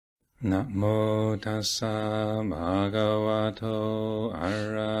Namo tassa bhagavato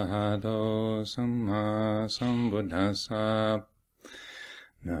arahato samma sambuddhassa.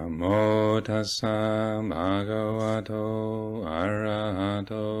 Namo tassa bhagavato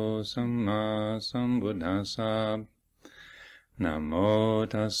arahato samma sambuddhassa. Namo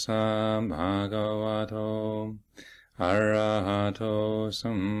tassa bhagavato arahato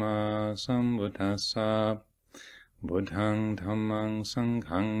samma sambuddhassa. Buddhang dhammang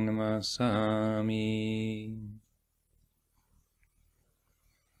sanghang namasami.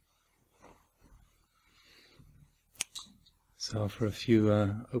 So for a few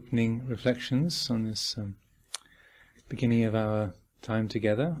opening reflections on this beginning of our time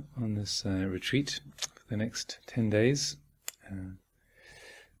together on this retreat for the next 10 days.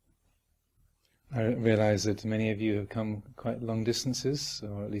 I realize that many of you have come quite long distances,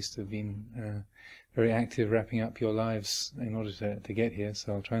 or at least have been very active wrapping up your lives in order to get here,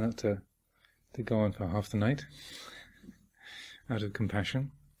 so I'll try not to go on for half the night out of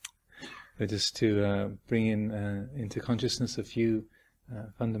compassion, but just to bring in into consciousness a few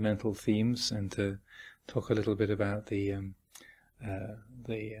fundamental themes and to talk a little bit about the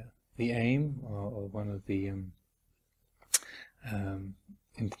aim or one of the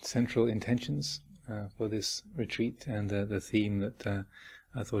central intentions for this retreat, and the theme that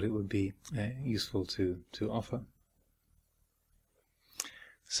I thought it would be useful to offer.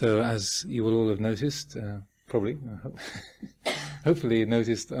 So, as you will all have noticed, probably, hopefully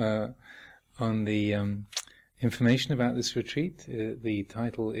noticed on the information about this retreat, the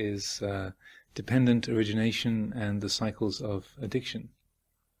title is Dependent Origination and the Cycles of Addiction.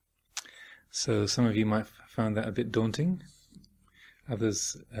 So some of you might have found that a bit daunting.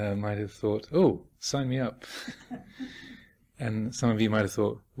 Others might have thought, oh, sign me up. And some of you might have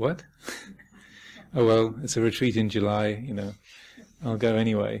thought, what? Oh well, it's a retreat in July, I'll go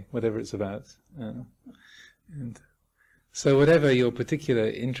anyway, whatever it's about. And so whatever your particular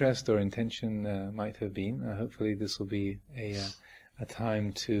interest or intention might have been, hopefully this will be a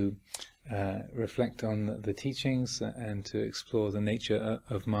time to reflect on the teachings and to explore the nature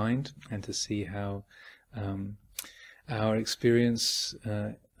of mind, and to see how our experience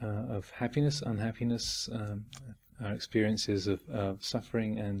of happiness, unhappiness, our experiences of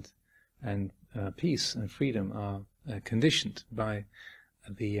suffering and peace and freedom are conditioned by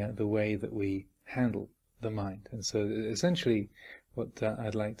the way that we handle the mind. And so essentially what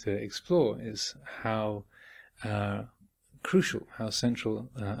I'd like to explore is how crucial, how central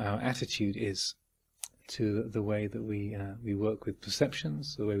our attitude is to the way that we work with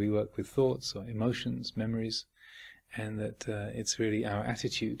perceptions, the way we work with thoughts or emotions, memories, and that it's really our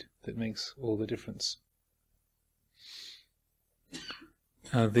attitude that makes all the difference.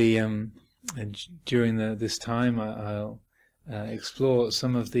 During this time, I'll explore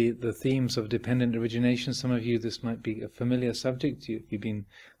some of the themes of dependent origination. Some of you, this might be a familiar subject. If you've been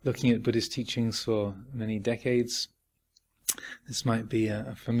looking at Buddhist teachings for many decades, this might be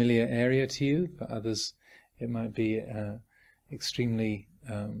a familiar area to you. For others, it might be extremely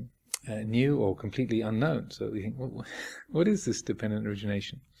new or completely unknown. So we think, what is this dependent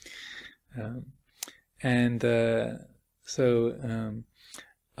origination? So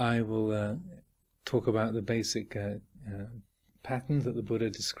I will talk about the basic pattern that the Buddha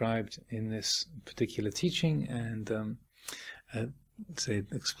described in this particular teaching, and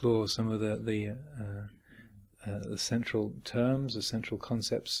explore some of the central terms, the central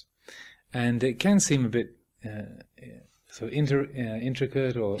concepts. And it can seem a bit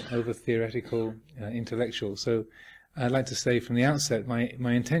intricate or over theoretical, intellectual. So I'd like to say from the outset,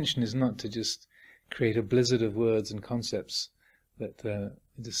 my intention is not to just create a blizzard of words and concepts that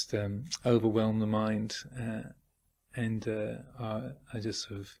just overwhelm the mind and are just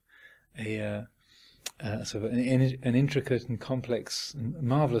sort of an intricate and complex and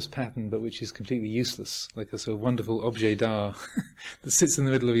marvelous pattern, but which is completely useless, like a sort of wonderful objet d'art that sits in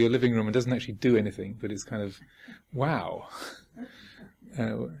the middle of your living room and doesn't actually do anything, but it's kind of wow.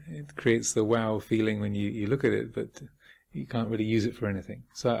 It creates the wow feeling when you look at it, but you can't really use it for anything.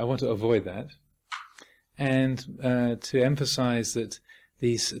 So I want to avoid that, and to emphasize that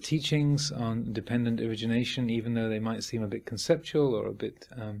these teachings on dependent origination, even though they might seem a bit conceptual or a bit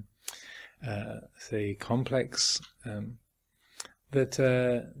complex, that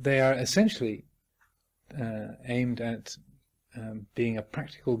they are essentially aimed at being a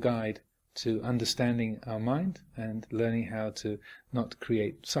practical guide to understanding our mind and learning how to not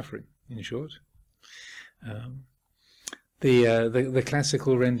create suffering, in short. The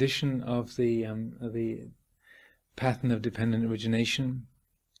classical rendition of the pattern of dependent origination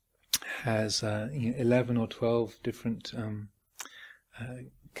has 11 or 12 different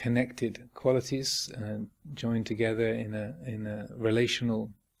connected qualities joined together in a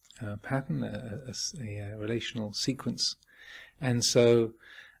relational pattern, a relational sequence. And so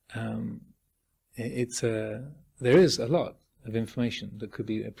there is a lot of information that could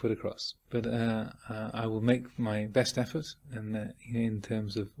be put across, but I will make my best effort, and in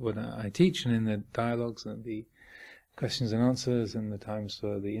terms of what I teach and in the dialogues and the questions and answers and the times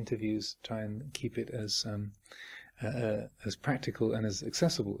for the interviews, try and keep it as practical and as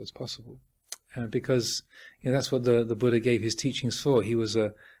accessible as possible, because that's what the Buddha gave his teachings for. He was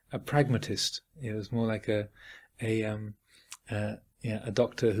a pragmatist. It was more like a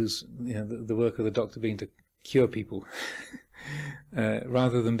doctor who's the work of the doctor being to cure people,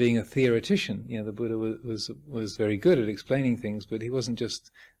 rather than being a theoretician. The Buddha was very good at explaining things, but he wasn't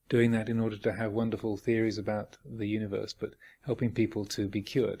just doing that in order to have wonderful theories about the universe, but helping people to be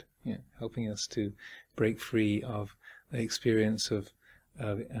cured, helping us to break free of the experience of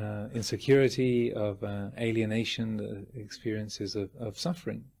insecurity, of alienation, the experiences of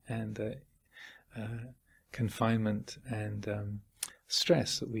suffering and confinement and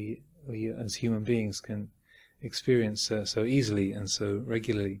stress that we as human beings can experience so easily and so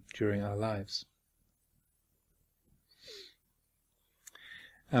regularly during our lives.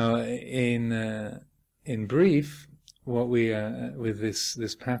 In brief, what we with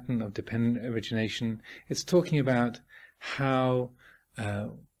this pattern of dependent origination, it's talking about how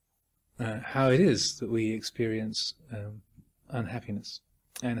it is that we experience unhappiness,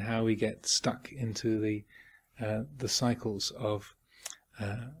 and how we get stuck into the cycles of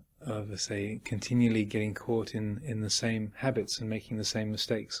say continually getting caught in the same habits and making the same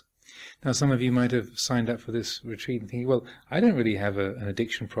mistakes. Now, some of you might have signed up for this retreat and thinking, well, I don't really have an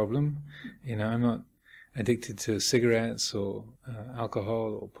addiction problem. I'm not addicted to cigarettes or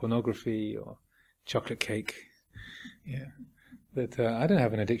alcohol or pornography or chocolate cake. But I don't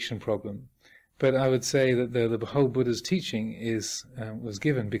have an addiction problem. But I would say that the whole Buddha's teaching was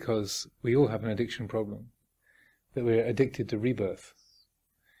given because we all have an addiction problem, that we're addicted to rebirth,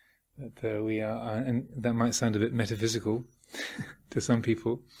 that we are, and that might sound a bit metaphysical to some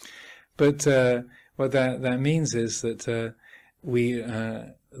people, but what that means is that we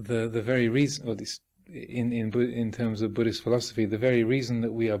the very reason, or this in terms of Buddhist philosophy, the very reason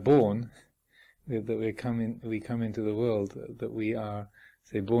that we are born, that we come into the world, that we are,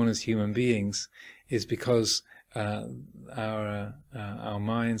 say, born as human beings, is because our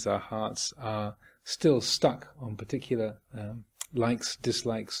minds, our hearts are still stuck on particular likes,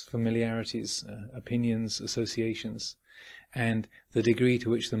 dislikes, familiarities, opinions, associations, and the degree to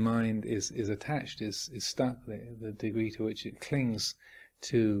which the mind is attached, is stuck, the degree to which it clings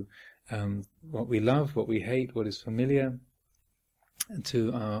to what we love, what we hate, what is familiar,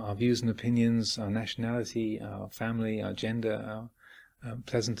 to our views and opinions, our nationality, our family, our gender, our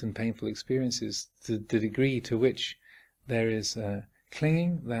pleasant and painful experiences, the degree to which there is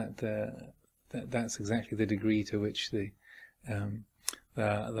clinging, that's exactly the degree to which the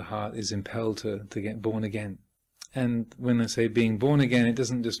heart is impelled to get born again. And when I say being born again, it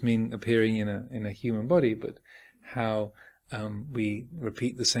doesn't just mean appearing in a human body, but how we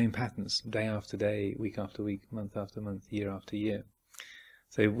repeat the same patterns day after day, week after week, month after month, year after year.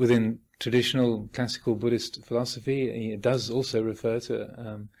 So within traditional classical Buddhist philosophy, it does also refer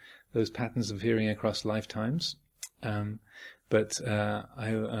to those patterns appearing across lifetimes. But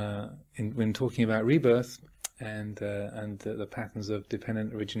when talking about rebirth and the patterns of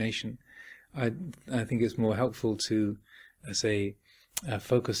dependent origination, I think it's more helpful to say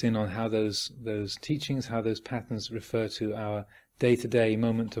focus in on how those teachings, how those patterns refer to our day-to-day,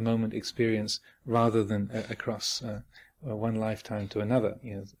 moment-to-moment experience, rather than across one lifetime to another.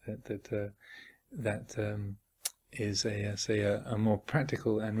 That is a more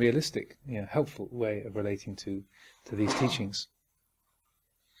practical and realistic, helpful way of relating to these teachings.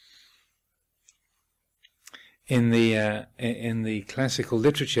 In the classical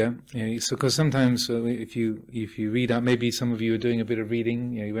literature, so because sometimes if you read up, maybe some of you are doing a bit of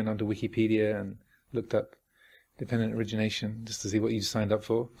reading. You went onto Wikipedia and looked up dependent origination just to see what you signed up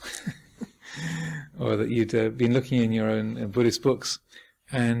for, or that you'd been looking in your own Buddhist books,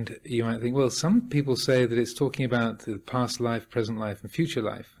 and you might think, well, some people say that it's talking about the past life, present life, and future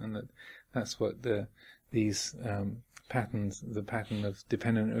life, and that's what these patterns, the pattern of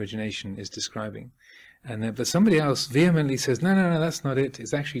dependent origination, is describing. But somebody else vehemently says, no, that's not it.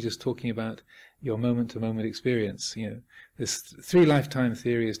 It's actually just talking about your moment-to-moment experience. This three-lifetime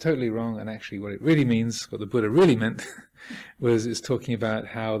theory is totally wrong, and actually what it really means, what the Buddha really meant, was it's talking about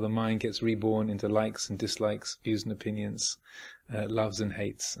how the mind gets reborn into likes and dislikes, views and opinions, loves and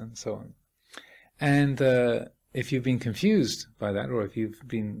hates, and so on. And if you've been confused by that, or if you've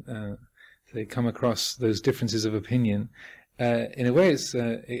been say come across those differences of opinion, in a way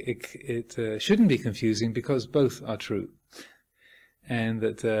it shouldn't be confusing, because both are true, and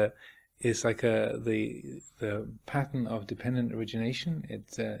that it's like the pattern of dependent origination.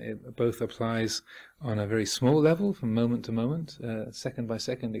 It both applies on a very small level, from moment to moment, second by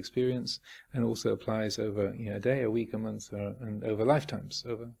second experience, and also applies over a day, a week, a month, and over lifetimes,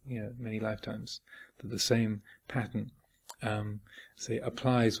 over many lifetimes. That the same pattern say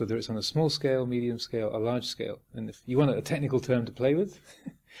applies whether it's on a small scale, medium scale, a large scale. And if you want a technical term to play with,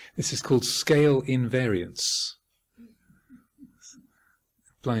 this is called scale invariance.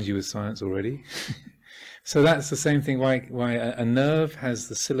 Blinds you with science already. So that's the same thing, why a nerve has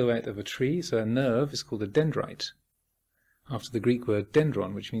the silhouette of a tree. So a nerve is called a dendrite, after the Greek word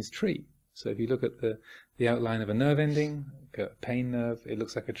dendron, which means tree. So if you look at the outline of a nerve ending, like a pain nerve, it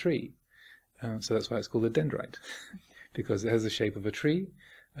looks like a tree. So that's why it's called a dendrite, because it has the shape of a tree,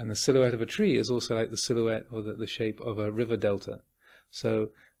 and the silhouette of a tree is also like the silhouette or the shape of a river delta. So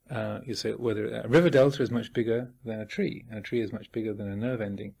you say whether a river delta is much bigger than a tree, and a tree is much bigger than a nerve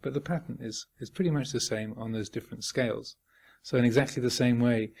ending, but the pattern is pretty much the same on those different scales. So in exactly the same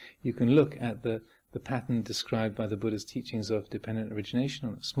way, you can look at the pattern described by the Buddha's teachings of dependent origination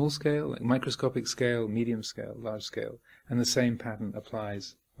on a small scale, like microscopic scale, medium scale, large scale, and the same pattern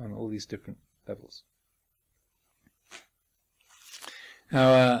applies on all these different levels.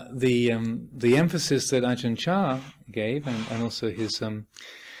 Now, the emphasis that Ajahn Chah gave, and also his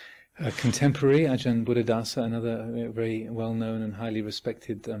contemporary Ajahn Buddhadasa, another very well-known and highly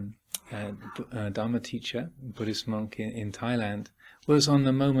respected Dharma teacher, Buddhist monk in Thailand, was on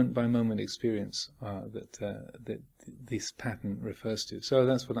the moment-by-moment experience that this pattern refers to. So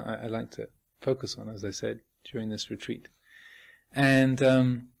that's what I like to focus on, as I said, during this retreat. And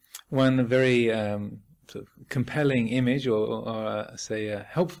one very sort of compelling image, or say a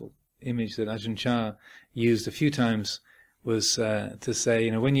helpful image that Ajahn Chah used a few times, was to say,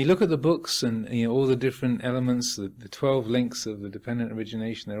 when you look at the books and all the different elements, the 12 links of the dependent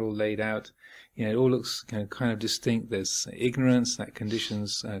origination, they're all laid out. It all looks kind of distinct. There's ignorance that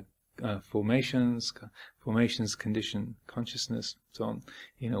conditions formations, formations condition consciousness, so on.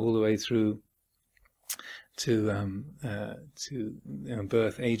 All the way through to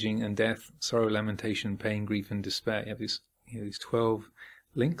birth, aging, and death, sorrow, lamentation, pain, grief, and despair. You have these 12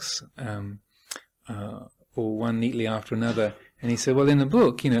 links, all one neatly after another. And he said, well, in the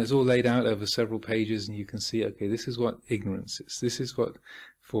book, it's all laid out over several pages, and you can see, okay, this is what ignorance is, this is what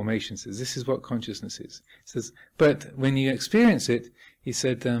formation is, this is what consciousness is. He says, but when you experience it, he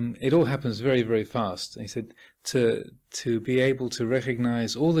said, it all happens very, very fast. And he said, to be able to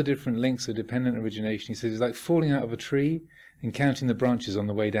recognize all the different links of dependent origination, he said, it's like falling out of a tree and counting the branches on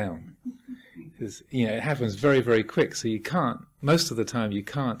the way down. Because, it happens very, very quick, so you can't, most of the time, you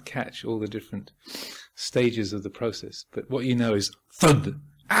can't catch all the different stages of the process. But what you know is, thud,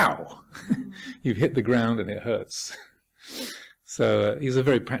 ow! You've hit the ground and it hurts. So he's a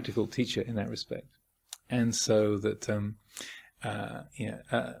very practical teacher in that respect. And so that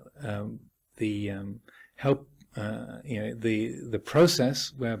the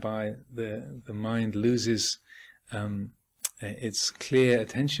process whereby the mind loses its clear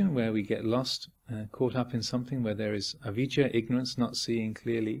attention, where we get lost, caught up in something, where there is avijja, ignorance, not seeing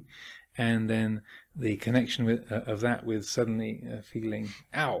clearly, and then the connection of that with suddenly feeling,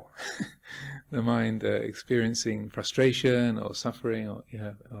 ow, the mind experiencing frustration or suffering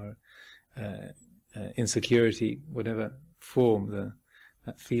or insecurity, whatever form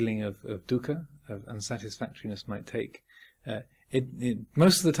that feeling of dukkha, of unsatisfactoriness might take.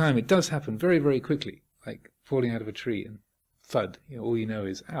 Most of the time it does happen very, very quickly, like falling out of a tree and thud. All you know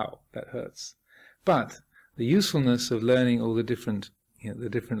is, ow, that hurts. But the usefulness of learning all the different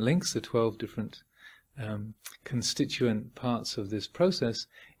links, the 12 different constituent parts of this process,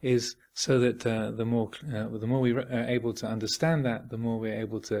 is so that the more we are able to understand that, the more we're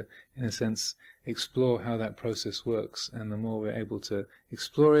able to, in a sense, explore how that process works, and the more we're able to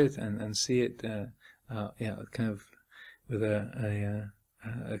explore it and see it, kind of with a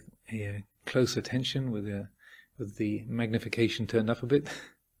close attention, with the magnification turned up a bit,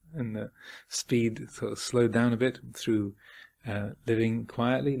 and the speed sort of slowed down a bit through living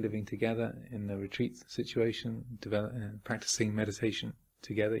quietly, living together in the retreat situation, practicing meditation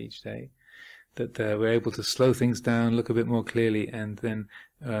together each day, that we're able to slow things down, look a bit more clearly, and then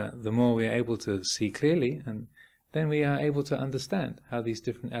the more we're able to see clearly, and then we are able to understand how these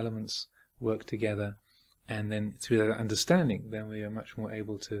different elements work together, and then through that understanding, then we are much more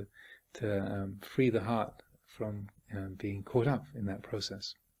able to free the heart from being caught up in that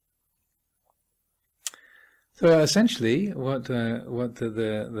process. So essentially, what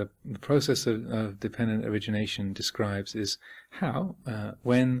the process of dependent origination describes is how,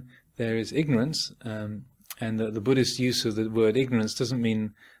 when there is ignorance, and the Buddhist use of the word ignorance doesn't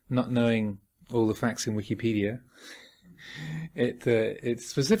mean not knowing all the facts in Wikipedia. It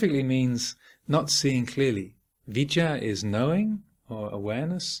specifically means not seeing clearly. Vijja is knowing or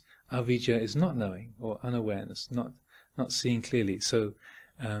awareness. Avijja is not knowing or unawareness, not seeing clearly. So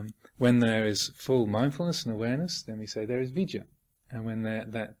when there is full mindfulness and awareness, then we say there is vijja. And when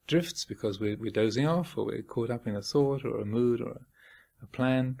that drifts because we're dozing off, or we're caught up in a thought or a mood or a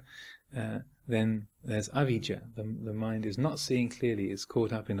plan, then there's avijja. The mind is not seeing clearly. It's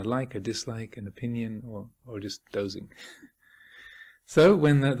caught up in a like, a dislike, an opinion, or just dozing. So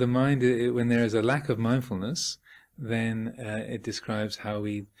when the mind, when there is a lack of mindfulness, then it describes how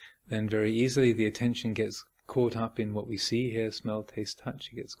we then very easily the attention gets caught up in what we see, hear, smell, taste, touch.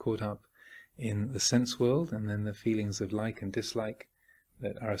 It gets caught up in the sense world, and then the feelings of like and dislike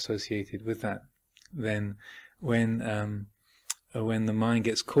that are associated with that. Then when the mind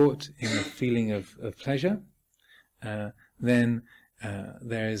gets caught in a feeling of pleasure, then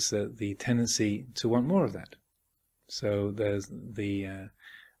there is the tendency to want more of that. So there's the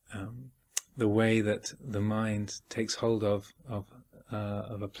way that the mind takes hold of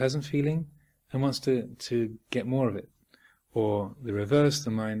a pleasant feeling and wants to get more of it. Or the reverse,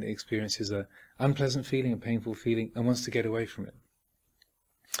 the mind experiences an unpleasant feeling, a painful feeling, and wants to get away from it.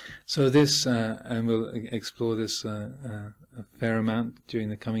 So this, and we'll explore this a fair amount during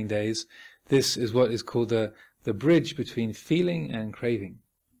the coming days, this is what is called the bridge between feeling and craving.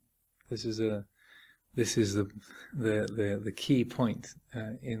 This is the key point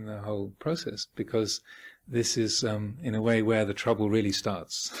in the whole process, because this is in a way where the trouble really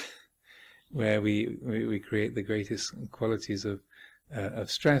starts, where we create the greatest qualities of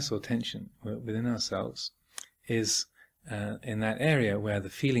stress or tension within ourselves, is in that area where the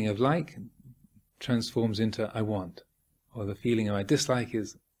feeling of like transforms into I want, or the feeling of I dislike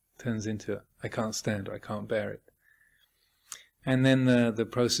turns into I can't stand or I can't bear it. And then the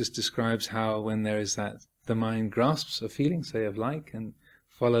process describes how when there is that, the mind grasps a feeling, say of like, and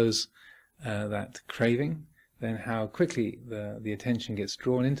follows that craving, then how quickly the attention gets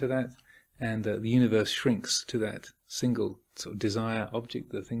drawn into that, and the universe shrinks to that single sort of desire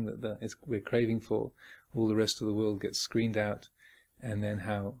object, the thing that we're craving for. All the rest of the world gets screened out, and then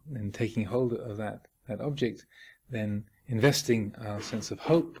how, in taking hold of that object, then investing our sense of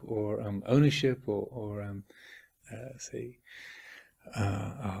hope or ownership or say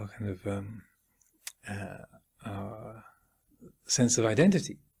our kind of our sense of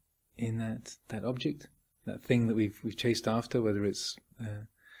identity in that object, that thing that we've chased after, whether it's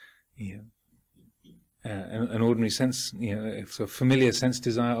an ordinary sense, a sort of familiar sense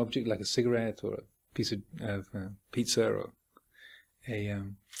desire object like a cigarette or a piece of pizza or a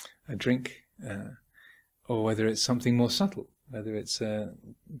drink, or whether it's something more subtle, whether it's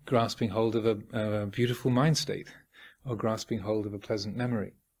grasping hold of a beautiful mind state, or grasping hold of a pleasant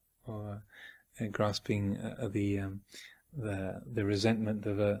memory, or grasping the resentment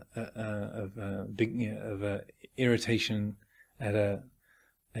of a irritation at a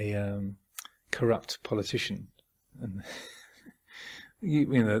corrupt politician. And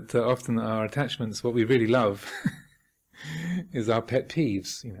often our attachments, what we really love, is our pet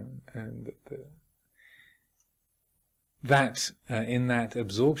peeves. And that in that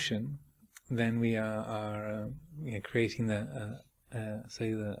absorption, then we are creating a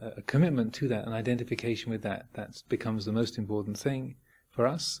commitment to that, an identification with that. That becomes the most important thing for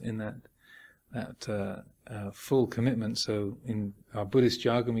us in that full commitment. So in our Buddhist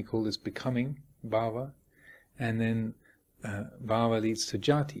jargon we call this becoming, bhava, and then bhava leads to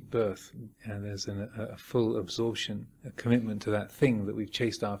jati, birth, and there's a full absorption, a commitment to that thing that we've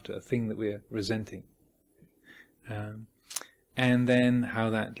chased after, a thing that we're resenting. And then how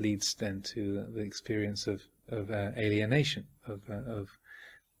that leads then to the experience of alienation, of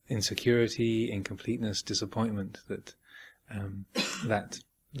insecurity, incompleteness, disappointment, that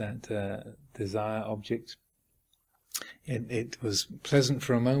desire object. It was pleasant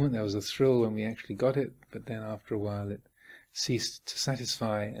for a moment, there was a thrill when we actually got it, but then after a while it ceased to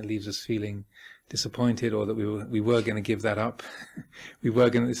satisfy and leaves us feeling disappointed, or that we were going to give that up.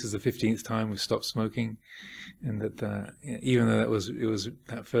 This is the 15th time we've stopped smoking, and that even though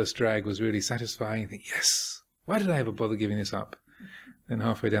that first drag was really satisfying, you think, yes, why did I ever bother giving this up? Then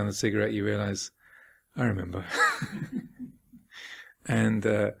halfway down the cigarette you realize, I remember. And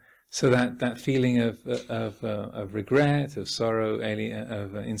so that feeling of regret, of sorrow,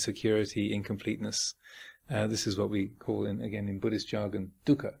 of insecurity, incompleteness, this is what we call in Buddhist jargon,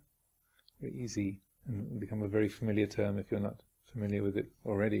 dukkha. Very easy and become a very familiar term if you're not familiar with it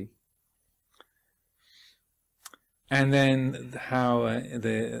already. And then how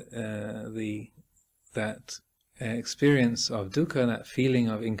that experience of dukkha, that feeling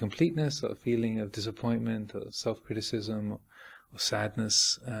of incompleteness, or feeling of disappointment, or self-criticism, or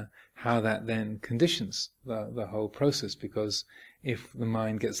sadness, how that then conditions the whole process. Because if the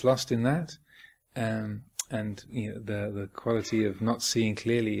mind gets lost in that, and the quality of not seeing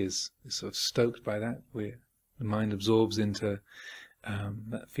clearly is sort of stoked by that, where the mind absorbs into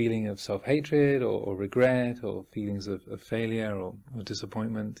that feeling of self-hatred or regret, or feelings of failure or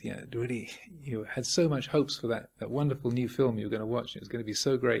disappointment. Really, you had so much hopes for that wonderful new film you were going to watch. It was going to be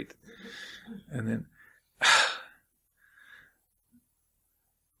so great, and then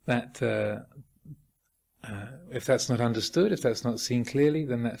that if that's not understood, if that's not seen clearly,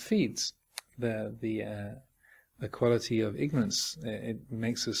 then that feeds the quality of ignorance. It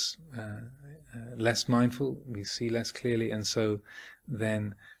makes us less mindful. We see less clearly, and so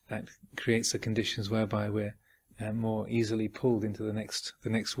then that creates the conditions whereby we're more easily pulled into the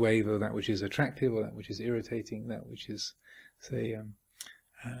next wave of that which is attractive, or that which is irritating, that which is, say,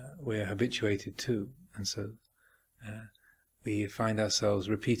 we're habituated to, and so we find ourselves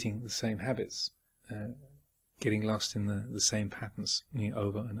repeating the same habits, getting lost in the same patterns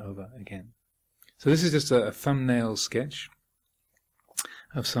over and over again. So this is just a thumbnail sketch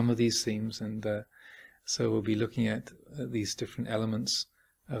of some of these themes, and so we'll be looking at these different elements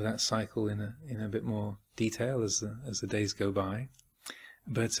of that cycle in a bit more detail as the days go by.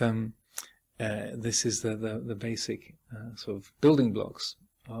 But this is the basic sort of building blocks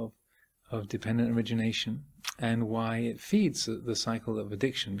of dependent origination, and why it feeds the cycle of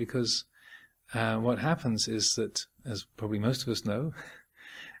addiction. Because what happens is that, as probably most of us know,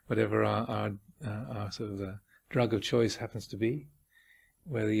 whatever our sort of drug of choice happens to be,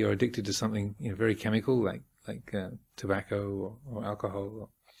 whether you're addicted to something very chemical like tobacco or alcohol,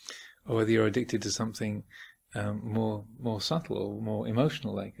 or whether you're addicted to something more subtle or more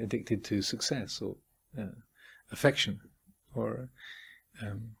emotional, like addicted to success or affection, or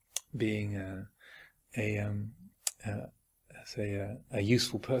being a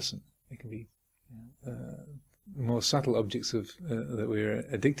useful person. It can be more subtle objects that we're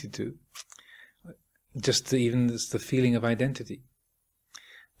addicted to. Just even the feeling of identity.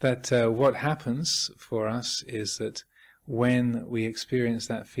 That what happens for us is that when we experience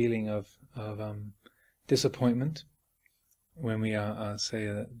that feeling of disappointment, when we are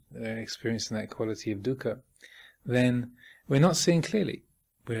experiencing that quality of dukkha, then we're not seeing clearly.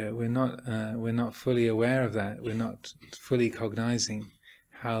 We're not fully aware of that. We're not fully cognizing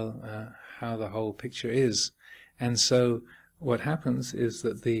how the whole picture is, and so what happens is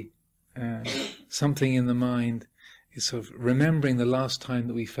that the something in the mind is sort of remembering the last time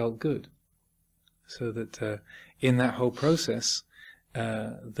that we felt good, so that in that whole process,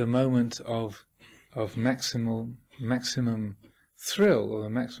 the moment of maximum thrill or the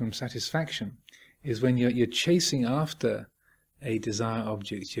maximum satisfaction is when you're chasing after a desire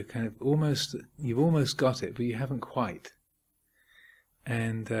object. You're kind of you've almost got it, but you haven't quite.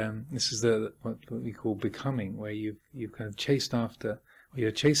 And this is what we call becoming, where you've kind of chased after, or you're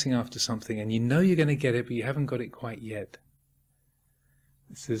chasing after something, and you know you're going to get it, but you haven't got it quite yet.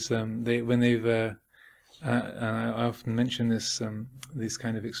 This is when they've. And I often mention these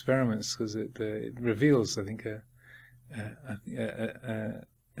kind of experiments because it reveals, I think, an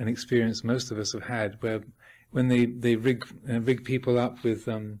experience most of us have had, where when they rig people up with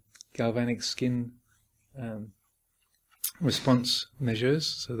galvanic skin response measures,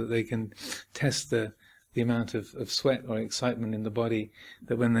 so that they can test the amount of sweat or excitement in the body,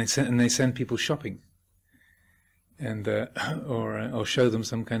 that when they send people shopping, and or show them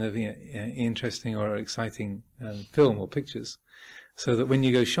some kind of interesting or exciting film or pictures, so that when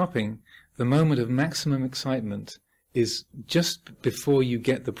you go shopping, the moment of maximum excitement is just before you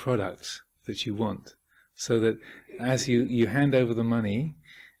get the product that you want. So that as you hand over the money,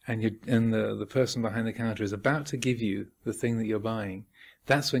 and the person behind the counter is about to give you the thing that you're buying,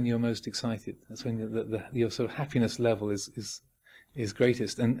 that's when you're most excited. That's when your sort of happiness level is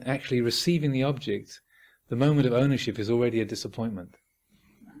greatest. And actually receiving the object, the moment of ownership, is already a disappointment.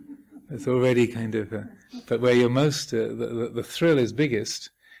 It's already kind of, but where you're most, the thrill is biggest,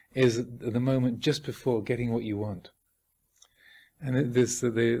 is the moment just before getting what you want. And they've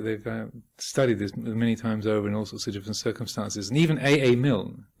studied this many times over in all sorts of different circumstances. And even A.A.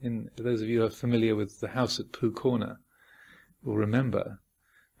 Milne, those of you who are familiar with The House at Pooh Corner, will remember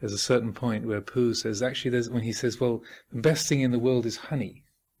there's a certain point where Pooh says, actually, when he says, well, the best thing in the world is honey.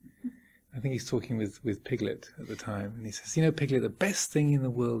 I think he's talking with Piglet at the time. And he says, Piglet, the best thing in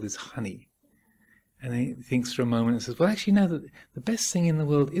the world is honey. And then he thinks for a moment and says, well, actually, no, the best thing in the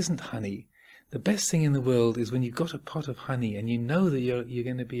world isn't honey. The best thing in the world is when you've got a pot of honey and you know that you're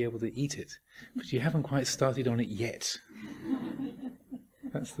going to be able to eat it, but you haven't quite started on it yet.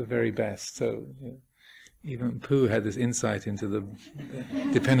 That's the very best. So even Pooh had this insight into the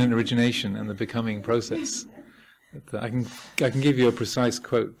dependent origination and the becoming process. But, I can give you a precise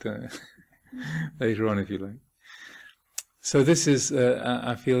quote later on if you like. So this is,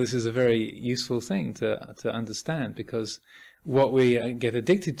 I feel this is a very useful thing to understand, because what we get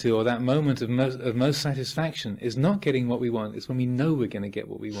addicted to, or that moment of most satisfaction, is not getting what we want. It's when we know we're going to get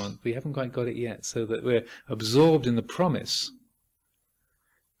what we want. We haven't quite got it yet, so that we're absorbed in the promise.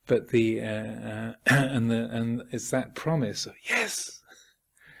 But and it's that promise of yes.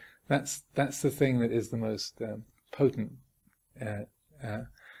 That's the thing that is the most potent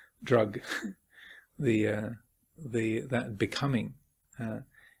drug. That becoming.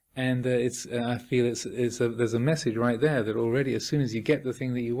 And I feel there's a message right there that already, as soon as you get the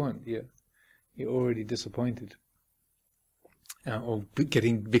thing that you want, you're already disappointed, or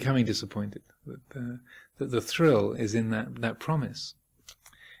becoming disappointed. That the thrill is in that promise,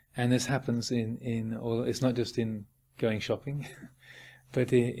 and this happens in all. It's not just in going shopping,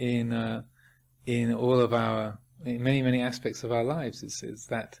 but in all of in many aspects of our lives. It's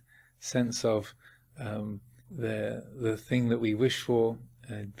that sense of the thing that we wish for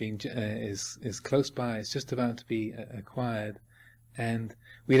is close by, it's just about to be acquired, and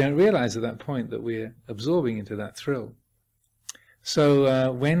we don't realize at that point that we're absorbing into that thrill.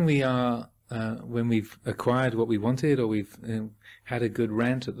 So when we've acquired what we wanted, or we've had a good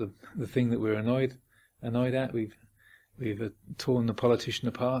rant at the thing that we're annoyed at, we've torn the politician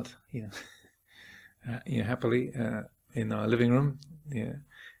apart, happily in our living room,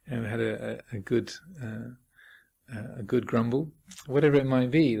 and we had a good grumble, whatever it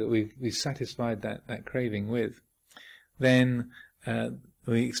might be that we've satisfied that craving with, then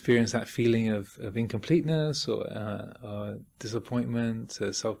we experience that feeling of incompleteness, or disappointment,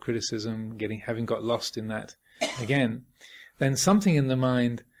 self-criticism, having got lost in that again. Then something in the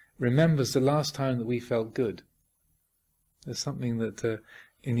mind remembers the last time that we felt good. There's something that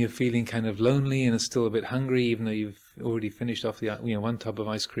and you're feeling kind of lonely and are still a bit hungry, even though you've already finished off the one tub of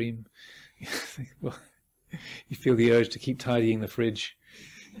ice cream. You think, well, you feel the urge to keep tidying the fridge,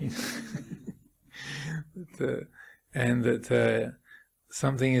 and that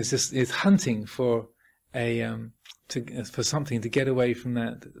something is hunting for for something to get away from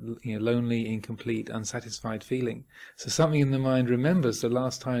that lonely, incomplete, unsatisfied feeling. So something in the mind remembers the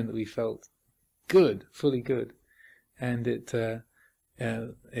last time that we felt good, fully good, and it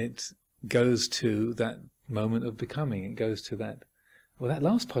goes to that moment of becoming. It goes to that. Well, that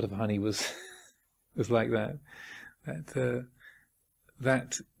last pot of honey was like that.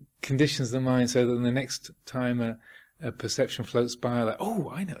 That conditions the mind so that the next time a perception floats by, like,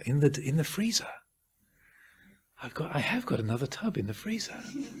 oh, I know, in the freezer. I have got another tub in the freezer.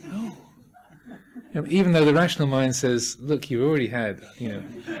 Oh. Even though the rational mind says, look, you've already had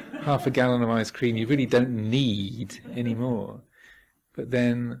half a gallon of ice cream, you really don't need any more. But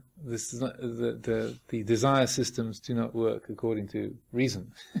then this is not, the desire systems do not work according to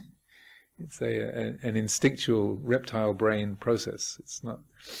reason. It's an instinctual reptile brain process. It's not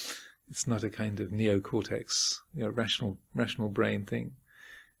a kind of neocortex, rational brain thing.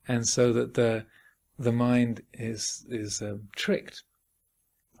 And so that the mind is tricked,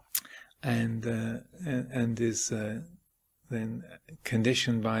 and is then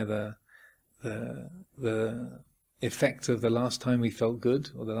conditioned by the effect of the last time we felt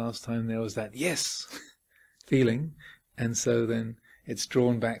good, or the last time there was that yes feeling, and so then it's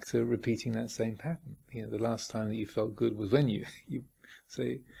drawn back to repeating that same pattern. The last time that you felt good was when you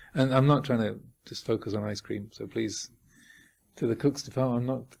say, and I'm not trying to just focus on ice cream, so please, to the cooks department, I'm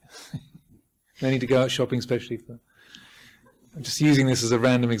not no need to go out shopping especially for. I'm just using this as a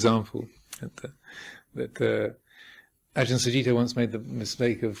random example. That Ajahn Sucitto once made the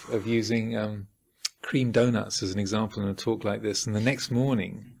mistake of using cream donuts as an example in a talk like this, and the next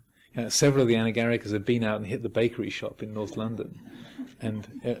morning several of the Anagarikas had been out and hit the bakery shop in North London, and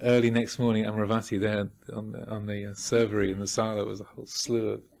early next morning Amaravati there on the servery in the sala was a whole slew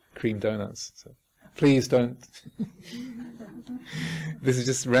of cream donuts. So please don't. This is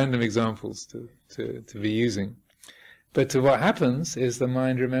just random examples to be using. But what happens is the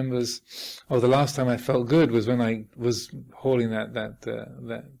mind remembers, oh, the last time I felt good was when I was hauling that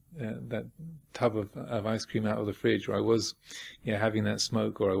tub of ice cream out of the fridge, or I was having that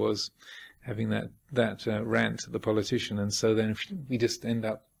smoke, or I was having that rant at the politician, and so then we just end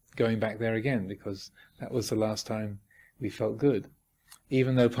up going back there again, because that was the last time we felt good.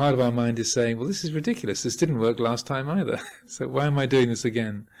 even though part of our mind is saying, well, this is ridiculous, this didn't work last time either, so why am I doing this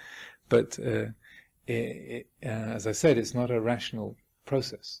again? But as I said, it's not a rational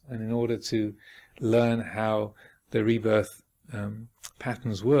process, and in order to learn how the rebirth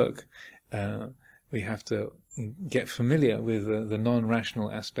patterns work, we have to get familiar with the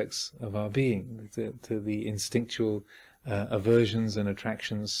non-rational aspects of our being, to the instinctual aversions and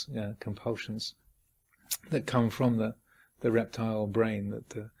attractions, compulsions that come from the reptile brain,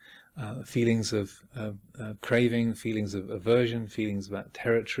 that feelings of craving, feelings of aversion, feelings about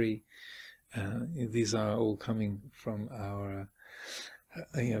territory, these are all coming from our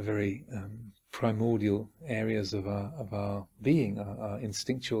very primordial areas of our being, our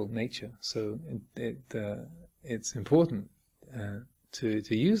instinctual nature. So it's important to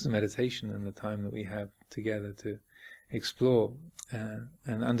use the meditation and the time that we have together to explore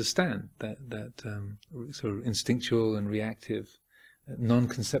and understand that sort of instinctual and reactive,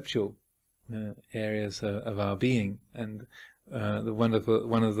 non-conceptual areas of our being. And one of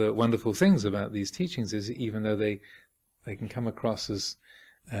the wonderful things about these teachings is, even though they can come across as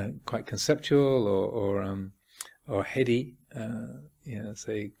quite conceptual or heady,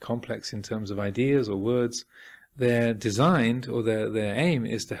 say complex in terms of ideas or words, they're designed, or their aim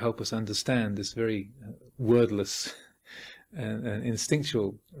is to help us understand this very wordless and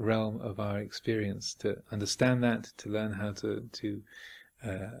instinctual realm of our experience, to understand that, to learn how to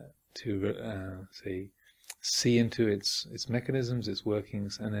say see into its mechanisms, its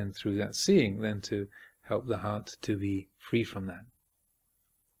workings, and then through that seeing, then to help the heart to be free from that.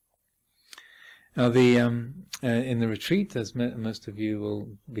 Now, in the retreat, as most of you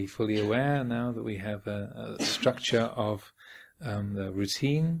will be fully aware now, that we have a structure of the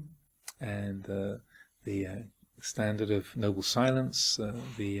routine and the standard of noble silence,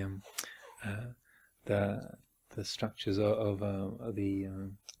 the structures of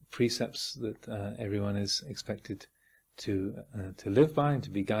the precepts that everyone is expected to live by and to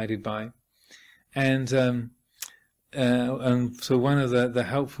be guided by, and so one of the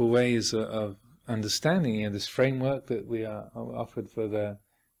helpful ways of understanding this framework that we are offered for the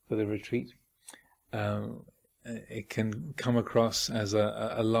retreat, it can come across as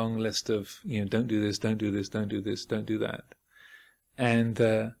a long list of, don't do this, don't do this, don't do this, don't do that, and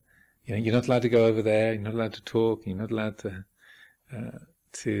you're not allowed to go over there, you're not allowed to talk, you're not allowed to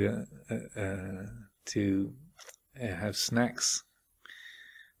have snacks,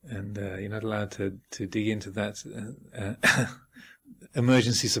 and you're not allowed to dig into that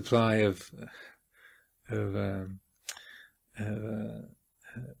emergency supply of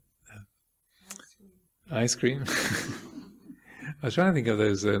ice cream. I was trying to think of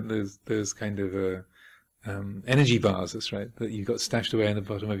those kind of energy bars. That's right, that you've got stashed away in the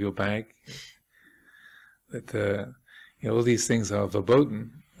bottom of your bag. That all these things are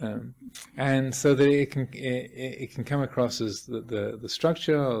verboten, and so that it can come across as the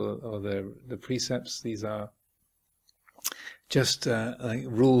structure or the precepts. These are just like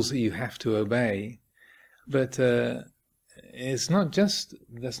rules that you have to obey, but that's not just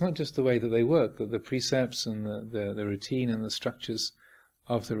the way that they work. The precepts and the routine and the structures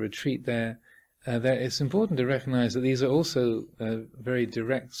of the retreat, it's important to recognize that these are also very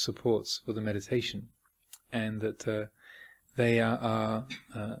direct supports for the meditation, and that they are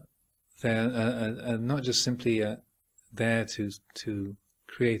not just simply there to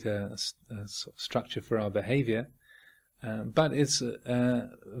create a structure for our behavior, but it's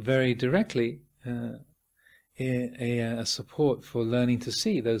very directly a support for learning to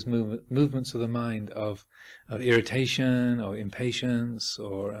see those movements of the mind of irritation or impatience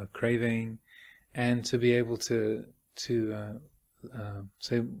or craving, and to be able to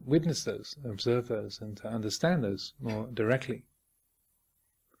say witness those, observe those, and to understand those more directly.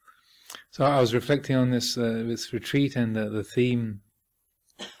 So I was reflecting on this retreat and the theme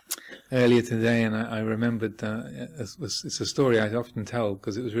earlier today, and I remembered it's a story I often tell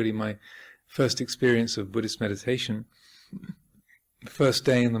because it was really my first experience of Buddhist meditation. First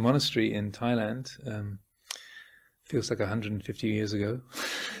day in the monastery in Thailand, feels like 150 years ago.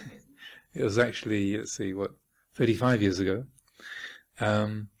 It was actually, 35 years ago.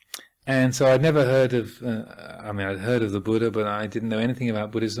 And so I'd never heard of, I'd heard of the Buddha, but I didn't know anything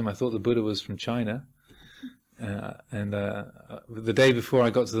about Buddhism. I thought the Buddha was from China. And the day before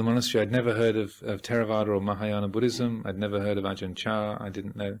I got to the monastery, I'd never heard of Theravada or Mahayana Buddhism. I'd never heard of Ajahn Amaro. I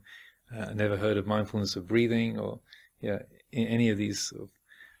didn't know, I never heard of mindfulness of breathing or any of these sort of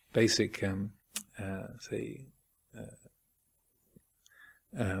basic,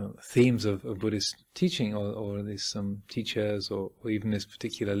 themes of Buddhist teaching, or there's some teachers, or even this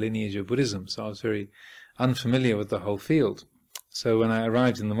particular lineage of Buddhism. So I was very unfamiliar with the whole field. So when I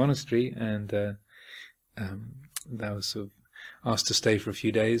arrived in the monastery, and I was sort of asked to stay for a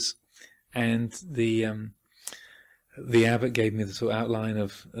few days, and the abbot gave me the sort of outline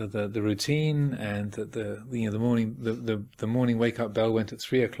of the routine, and the morning wake up bell went at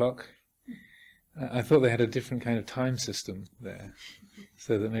 3 o'clock. I thought they had a different kind of time system there,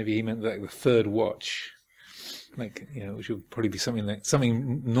 so that maybe he meant like the third watch, like, which would probably be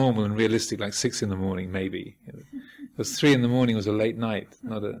something normal and realistic, like 6 in the morning maybe. Because 3 in the morning was a late night,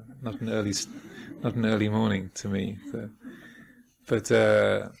 not an early morning to me. So, but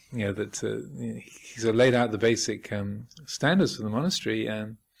he sort of laid out the basic standards for the monastery,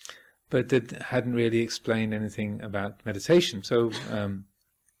 but hadn't really explained anything about meditation. So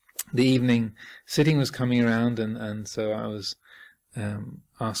the evening sitting was coming around, and so I was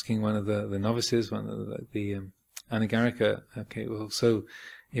asking one of the novices, one of the Anagarika, okay, well, so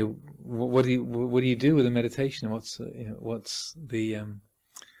what do you do with the meditation? What's the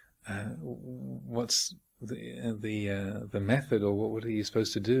method, or what are you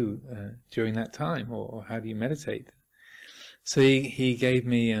supposed to do during that time, or how do you meditate? So he gave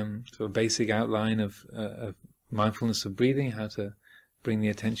me sort of basic outline of mindfulness of breathing, how to bring the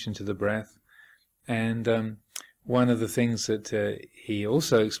attention to the breath, and one of the things that he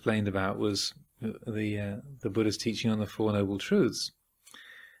also explained about was the Buddha's teaching on the Four Noble Truths,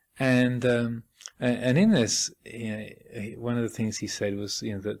 and in this, one of the things he said was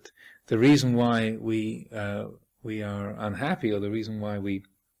that the reason why we are unhappy, or the reason why we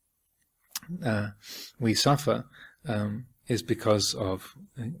suffer, is because of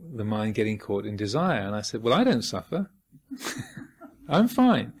the mind getting caught in desire. And I said, well, I don't suffer. I'm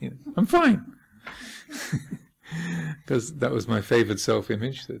fine. I'm fine. Because that was my favoured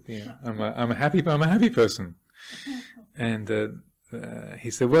self-image, that I'm a happy person. And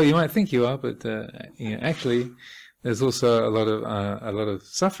he said, well, you might think you are, but actually, there's also a lot of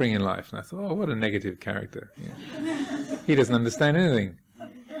suffering in life. And I thought, oh, what a negative character. He doesn't understand anything.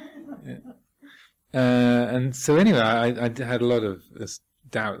 And so anyway, I had a lot of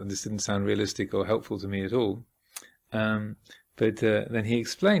doubt, and this didn't sound realistic or helpful to me at all. But then he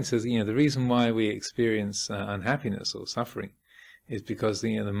explained, says, the reason why we experience unhappiness or suffering is because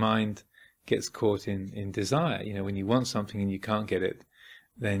the mind gets caught in desire. When you want something and you can't get it,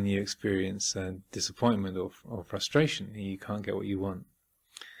 then you experience disappointment or frustration. You can't get what you want.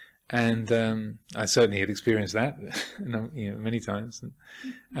 And I certainly had experienced that many times.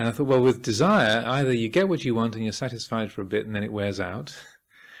 And I thought, well, with desire, either you get what you want and you're satisfied for a bit and then it wears out,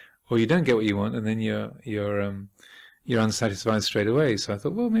 or you don't get what you want and then you're unsatisfied straight away. So I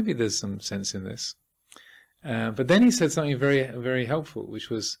thought, well, maybe there's some sense in this. But then he said something very, very helpful, which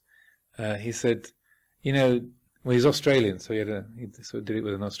was, he said, well, he's Australian, so he sort of did it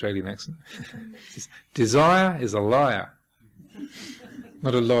with an Australian accent. Desire is a liar.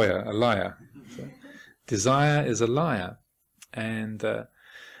 Not a lawyer, a liar. So, desire is a liar. And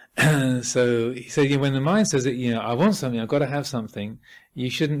so he said, when the mind says that, I want something, I've got to have something, you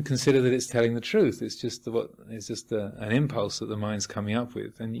shouldn't consider that it's telling the truth. It's just an impulse that the mind's coming up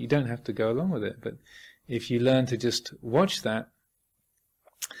with, and you don't have to go along with it. But if you learn to just watch that,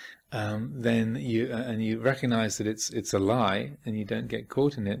 then you recognize that it's a lie, and you don't get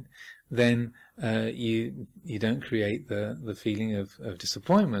caught in it, then you don't create the feeling of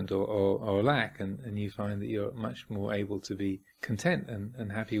disappointment or lack, and you find that you're much more able to be content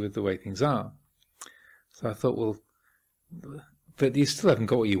and happy with the way things are. So I thought, well, but you still haven't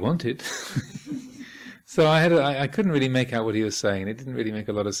got what you wanted. So I couldn't really make out what he was saying. It didn't really make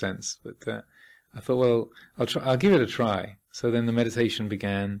a lot of sense. But I thought, well, I'll give it a try. So then the meditation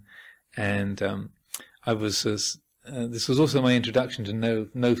began, and I was this was also my introduction to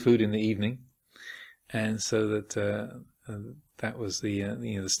no food in the evening, and so that was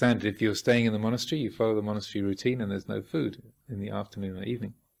the standard. If you're staying in the monastery, you follow the monastery routine, and there's no food in the afternoon or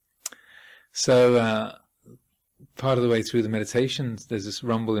evening. So part of the way through the meditation, there's this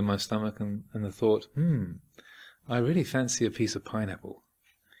rumble in my stomach, and the thought, I really fancy a piece of pineapple.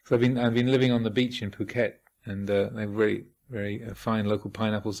 So I've been living on the beach in Phuket, and they're very, very fine local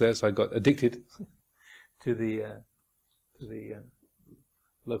pineapples there. So I got addicted to the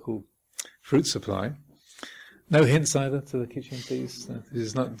local fruit supply. No hints either to the kitchen, please. This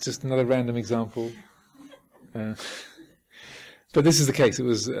is not just another random example. But this is the case. It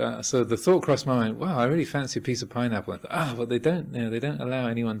was so the thought crossed my mind. Wow, I really fancy a piece of pineapple. I thought, but they don't allow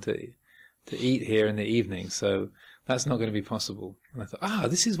anyone to eat here in the evening, so that's not going to be possible. And I thought,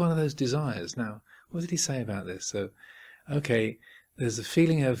 this is one of those desires. Now, what did he say about this? So, okay, there's a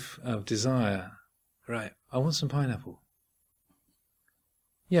feeling of desire. Right, I want some pineapple.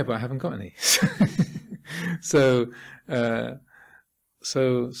 Yeah, but I haven't got any. So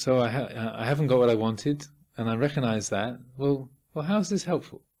so I haven't got what I wanted, and I recognize that. Well, how is this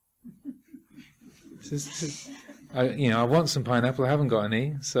helpful? I want some pineapple. I haven't got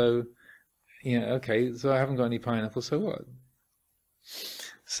any. So, okay. So I haven't got any pineapple. So what?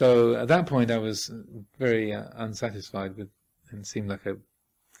 So at that point, I was very unsatisfied with, and it seemed like a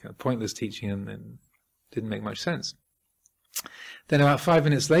kind of pointless teaching, and didn't make much sense. Then about 5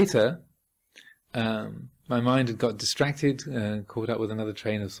 minutes later, my mind had got distracted, caught up with another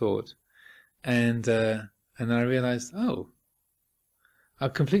train of thought, and I realized,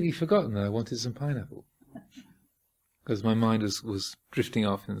 I'd completely forgotten that I wanted some pineapple, because my mind was drifting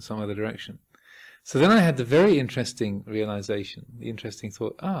off in some other direction. So then I had the very interesting realization, the interesting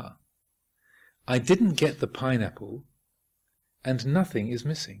thought, I didn't get the pineapple, and nothing is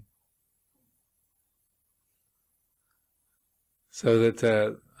missing. So that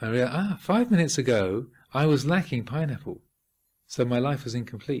I realized, 5 minutes ago, I was lacking pineapple, so my life was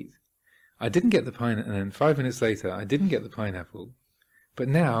incomplete. I didn't get the pineapple, and then 5 minutes later, I didn't get the pineapple, but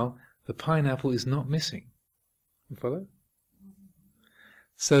now the pineapple is not missing. You follow?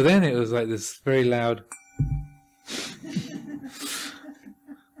 So then it was like this very loud.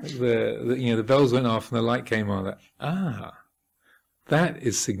 The bells went off and the light came on. That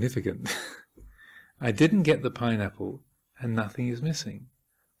is significant. I didn't get the pineapple, and nothing is missing.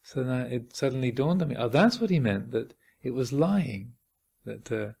 So now it suddenly dawned on me. That's what he meant. That it was lying. That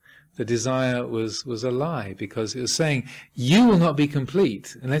the desire was a lie, because it was saying you will not be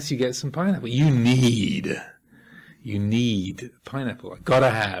complete unless you get some pineapple. You need pineapple. I've got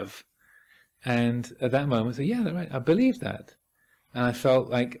to have. And at that moment, I said, yeah, that's right. I believe that. And I felt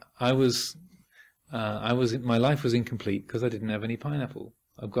like my life was incomplete because I didn't have any pineapple.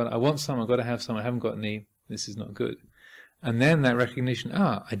 I want some, I've got to have some, I haven't got any, this is not good. And then that recognition,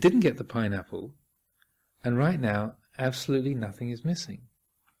 I didn't get the pineapple, and right now, absolutely nothing is missing.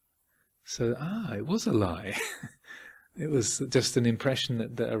 So, it was a lie. It was just an impression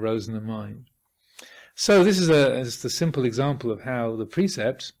that arose in the mind. So this is just a simple example of how the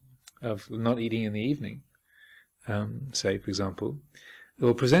precept of not eating in the evening, say, for example, it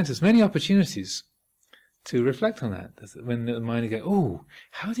will present us many opportunities to reflect on that. When the mind goes,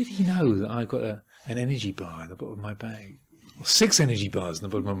 how did he know that I got an energy bar in the bottom of my bag? Or 6 energy bars in the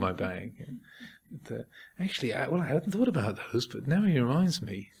bottom of my bag? Actually, I hadn't thought about those, but now he reminds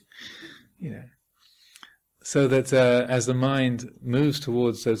me. So that as the mind moves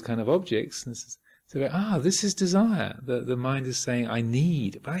towards those kind of objects, this is desire. The mind is saying, I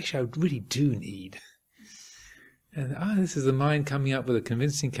need, but actually I really do need. And this is the mind coming up with a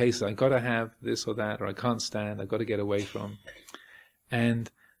convincing case that I've got to have this or that, or I can't stand, I've got to get away from. And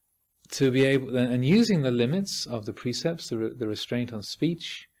to be able, and using the limits of the precepts, the restraint on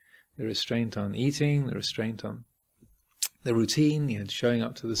speech, the restraint on eating, the restraint on the routine, showing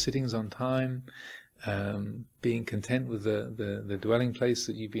up to the sittings on time, being content with the dwelling place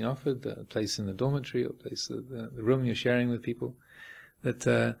that you've been offered, the place in the dormitory, or place the room you're sharing with people,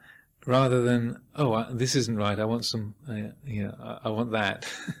 that rather than this isn't right, I want some, I want that,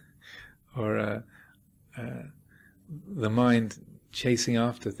 or the mind chasing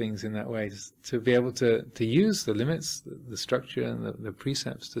after things in that way, just to be able to use the limits, the structure, and the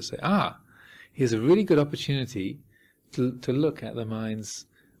precepts to say, here's a really good opportunity to look at the mind's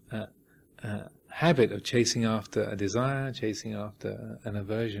habit of chasing after a desire, chasing after an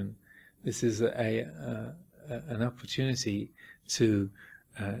aversion. This is an opportunity to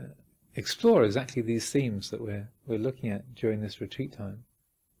explore exactly these themes that we're looking at during this retreat time,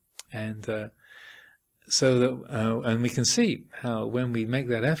 and so that and we can see how when we make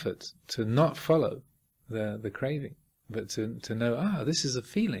that effort to not follow the craving, but to know, this is a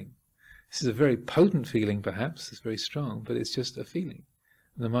feeling. This is a very potent feeling, perhaps. It's very strong, but it's just a feeling.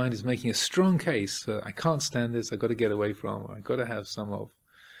 The mind is making a strong case for, I can't stand this, I've got to get away from, or I've got to have some of.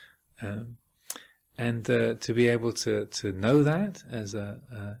 And to be able to know that as a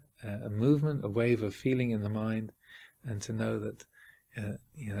movement, a wave of feeling in the mind, and to know that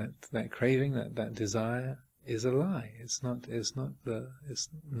that craving, that desire is a lie. It's not the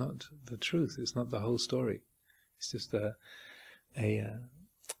truth. It's not the whole story. It's just a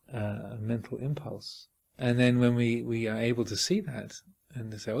mental impulse. And then when we are able to see that and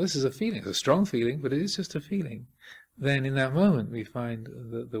to say, this is a feeling, it's a strong feeling, but it is just a feeling, then in that moment we find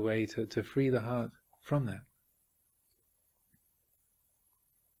the way to free the heart from that.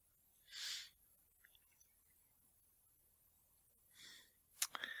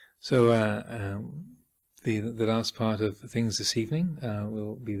 So the last part of things this evening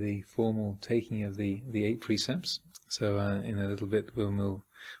will be the formal taking of the 8 precepts. So in a little bit we'll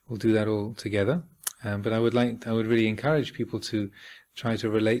do that all together. But I would really encourage people to try to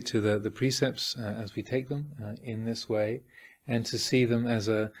relate to the precepts as we take them in this way, and to see them as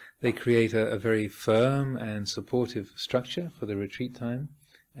they create a very firm and supportive structure for the retreat time,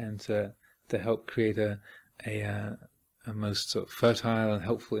 and to help create a most sort of fertile and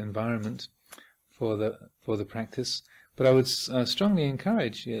helpful environment for the practice. But I would strongly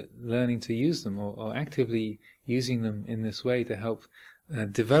encourage learning to use them, or actively using them in this way to help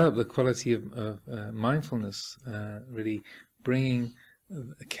develop the quality of mindfulness, really bringing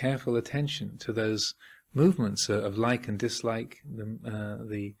careful attention to those movements of like and dislike,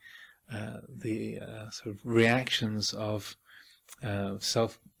 the sort of reactions of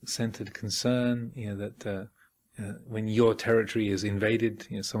self-centered concern. That when your territory is invaded,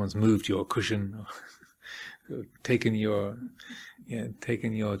 someone's moved your cushion, or taken your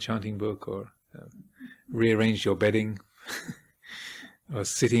chanting book, or rearranged your bedding, or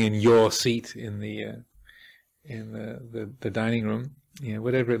sitting in your seat in the dining room.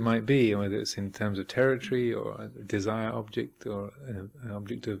 Whatever it might be, whether it's in terms of territory, or a desire object, or an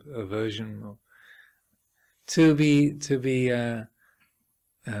object of aversion, or to be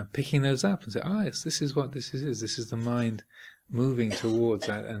picking those up and say, yes, this is what this is. This is the mind moving towards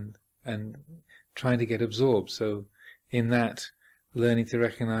that and trying to get absorbed. So in that, learning to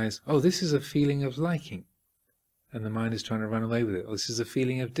recognize, this is a feeling of liking, and the mind is trying to run away with it. Or this is a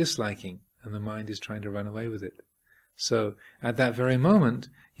feeling of disliking, and the mind is trying to run away with it. So at that very moment,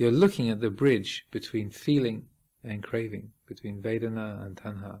 you're looking at the bridge between feeling and craving, between Vedana and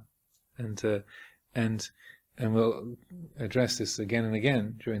Tanha, and we'll address this again and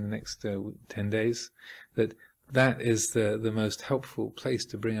again during the next 10 days. That is the most helpful place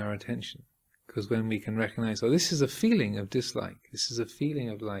to bring our attention, because when we can recognize, this is a feeling of dislike, this is a feeling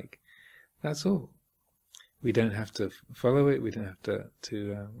of like, that's all. We don't have to follow it. We don't have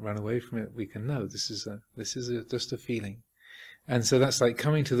to run away from it. We can know this is just a feeling, and so that's like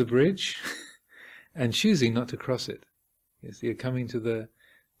coming to the bridge, and choosing not to cross it. Yes, you're coming to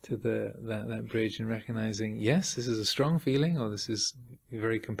that bridge and recognizing, yes, this is a strong feeling, or this is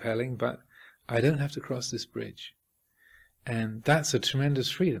very compelling, but I don't have to cross this bridge, and that's a tremendous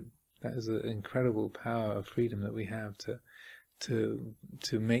freedom. That is an incredible power of freedom that we have to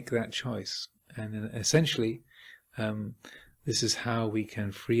make that choice. And essentially, this is how we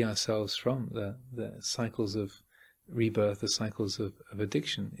can free ourselves from the cycles of rebirth, the cycles of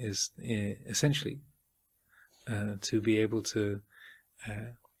addiction, is essentially to be able to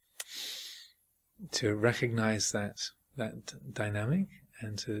recognize that dynamic,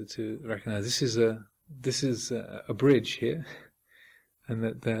 and to recognize this is a bridge here, and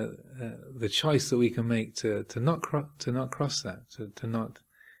that the choice that we can make to not cross that, to not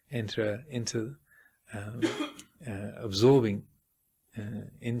enter into absorbing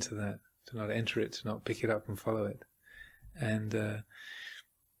into that, to not enter it, to not pick it up and follow it. And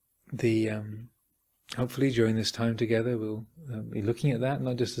hopefully during this time together we'll be looking at that,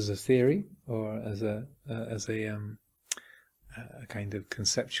 not just as a theory or as a kind of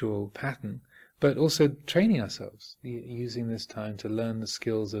conceptual pattern, but also training ourselves, using this time to learn the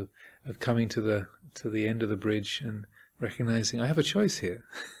skills of coming to the end of the bridge and recognizing, I have a choice here.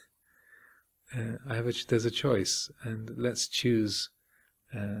 There's a choice, and let's choose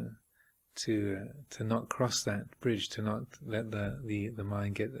to not cross that bridge, to not let the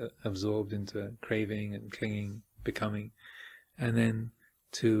mind get absorbed into craving and clinging, becoming, and then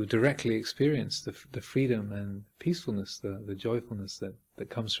to directly experience the freedom and peacefulness, the joyfulness that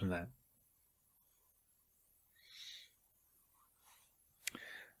comes from that.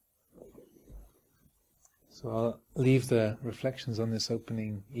 So I'll leave the reflections on this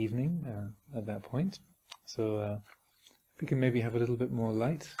opening evening at that point. So we can maybe have a little bit more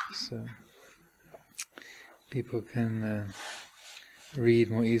light, so people can read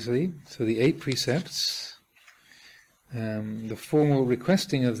more easily. So the 8 precepts, the formal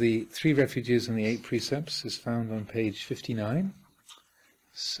requesting of the 3 refuges and the 8 precepts is found on page 59.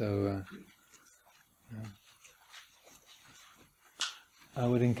 So I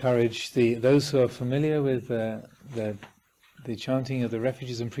would encourage those who are familiar with the chanting of the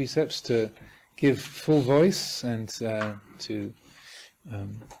refuges and precepts to give full voice and to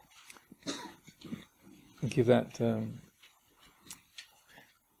give that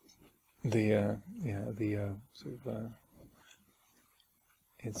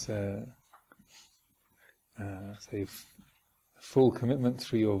it's say full commitment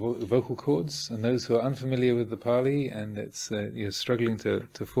through your vocal cords. And those who are unfamiliar with the Pali and you're struggling to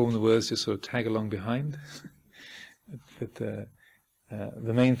form the words, just sort of tag along behind. But the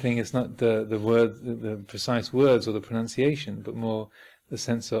main thing is not the precise words or the pronunciation, but more the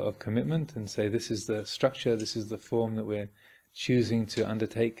sense of commitment, and say, this is the structure, this is the form that we're choosing to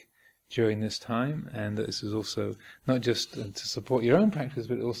undertake during this time, and that this is also not just to support your own practice,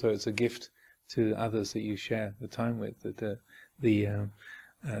 but also it's a gift to others that you share the time with. That the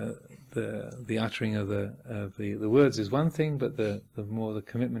uttering of the words is one thing, but the more the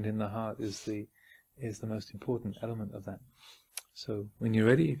commitment in the heart is the most important element of that. So when you're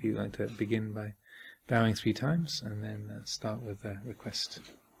ready, if you'd like to begin by bowing 3 times, and then start with a request.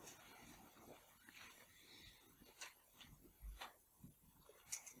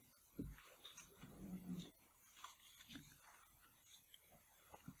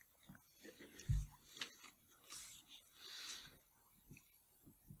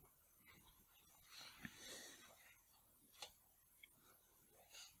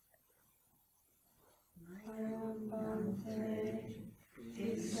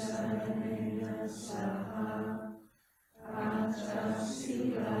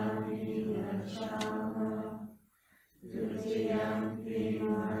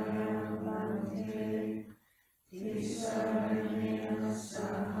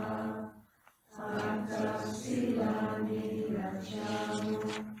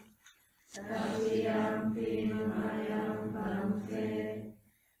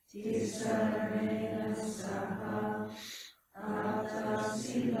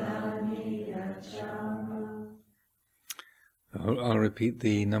 I'll repeat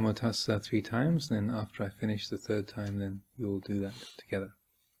the Namo Tassa 3 times, then after I finish the 3rd time, then you'll do that together.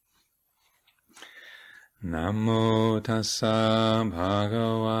 Namo Tassa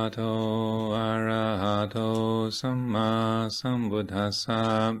Bhagavato Arahato Samma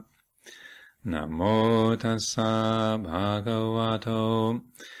Sambuddhassa. Namo Tassa Bhagavato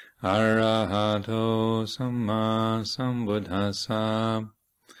Arahato Samma Sambuddhassa.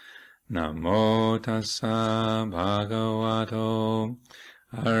 Namo Tassa Bhagavato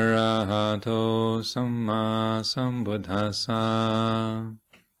Arahato Samma Sambuddhassa.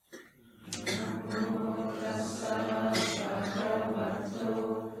 Namo Tassa Bhagavato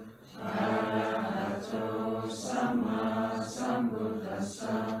Arahato Samma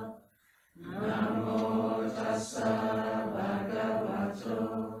Sambuddhassa. Namo Tassa Bhagavato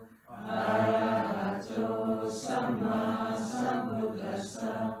Arahato Samma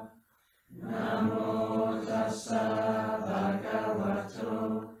Sambuddhassa. Namo Tassa Bhagavato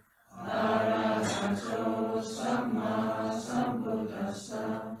Arahato Samma Sambuddhassa.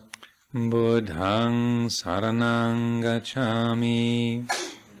 Buddhaṃ Saraṇaṃ Gacchāmi.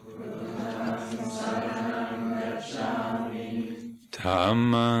 Buddhaṃ Saraṇaṃ Gacchāmi.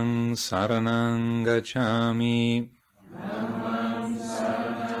 Dhammaṃ Saraṇaṃ Gacchāmi. Dhammaṃ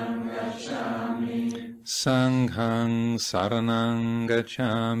Saraṇaṃ Gacchāmi. Saṅghaṃ Saraṇaṃ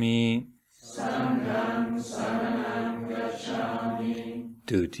Gacchāmi. Saṅghaṃ Saraṇaṃ Gacchāmi.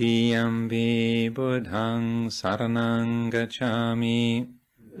 Dutiyampi Buddhaṃ Saraṇaṃ Gacchāmi.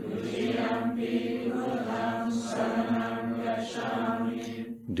 Dutiyampi Buddhaṃ Saraṇaṃ Gacchāmi.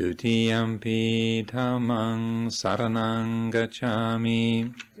 Dutiyampi Dhammaṃ Saraṇaṃ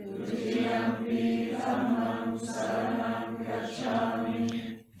Gacchāmi. Dutiyampi Dhammaṃ Saraṇaṃ Gacchāmi.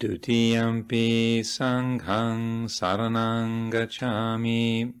 Dutiyampi Saṅghaṃ Saraṇaṃ Gacchāmi.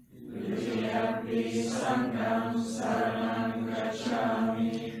 Dutiyampi Saṅghaṃ Saraṇaṃ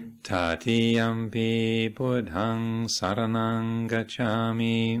Gacchāmi. Tatiyampi Buddhaṃ Saraṇaṃ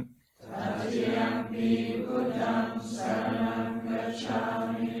Gacchāmi. Tatiyampi Buddhaṃ Saraṇaṃ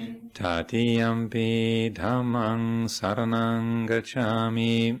Gacchāmi. Tatiyampi Dhammaṃ Saraṇaṃ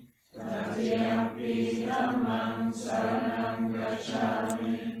Gacchāmi. Tatiyampi Dhammaṃ Saraṇaṃ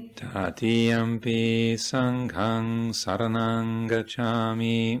Gacchāmi. Tatiyampi Saṅghaṃ Saraṇaṃ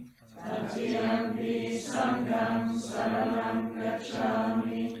Gacchāmi. Tatiyampi Saṅghaṃ Saraṇaṃ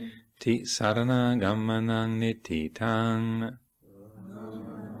Gacchāmi. Ti Sarana Gammanaṃ Nititaṃ.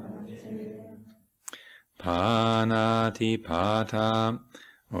 Pānāti Pātā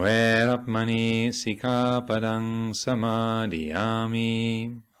Vairapmani Sikāpadaṃ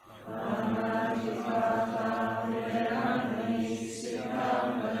Samādhiyāmi.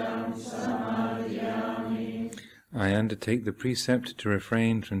 I undertake the precept to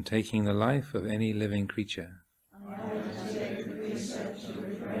refrain from taking the life of any living creature. I undertake the precept to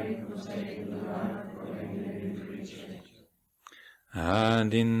refrain from taking the life of any living creature.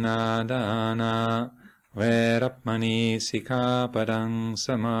 Adinādāna Vairapmani Sikāpadaṃ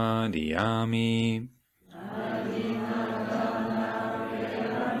Samādhiyāmi.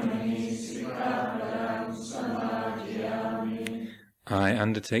 I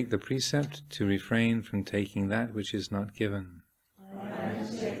undertake the precept to refrain from taking that which is not given. I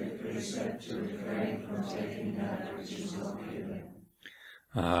undertake the precept to refrain from taking that which is not given.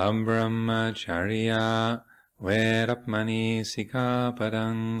 Abrahmacharya Verapmani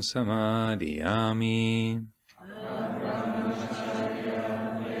Sikkhapadang Samadhiyami.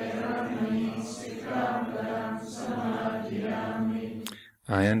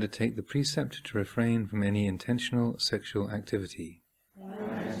 I undertake the precept to refrain from any intentional sexual activity.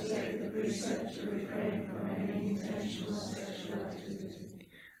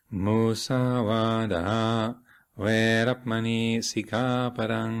 Musavada Verapmani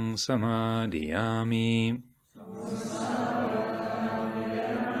Sikkhapadang Samadhiyami.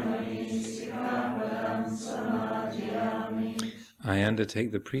 I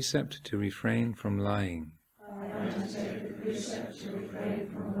undertake the precept to refrain from lying.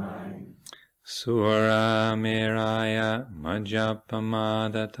 Sura Meraya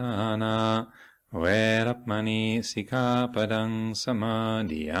Majjapamadhatana Verapmani Sikkhapadang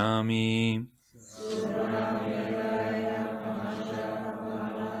Samadhiyami.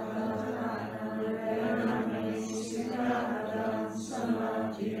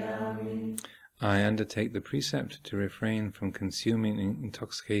 I undertake the precept to refrain from consuming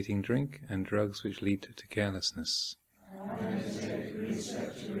intoxicating drink and drugs which lead to carelessness.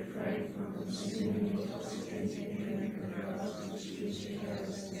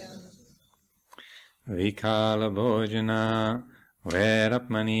 Vikala Bhojana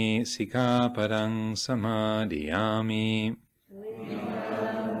Verapmani Sikkhapadang Samadhiyami.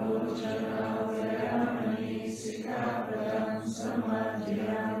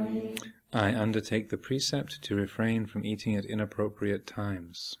 I undertake the precept to refrain from eating at inappropriate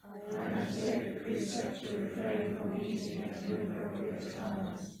times.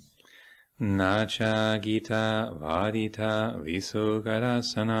 Nacha Gita Vadita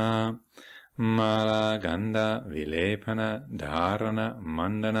Visukarasana Mala Ganda Vilepana Dharana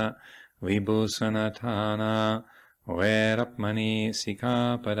Mandana Vibhusanatana Verapmani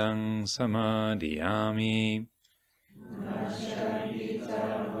Sikkhapadang Samadhiyami.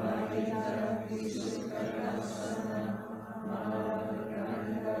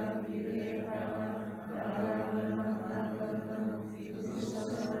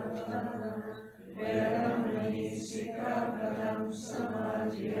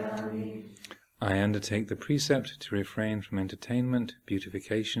 I undertake the precept to refrain from entertainment,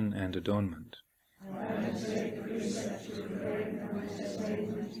 beautification, and adornment.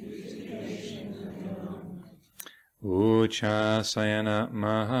 Ucha Sayana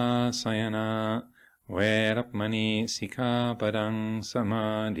Mahasayana Verapmani Sikkhapadang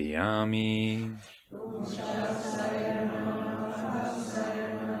Samadhiyami.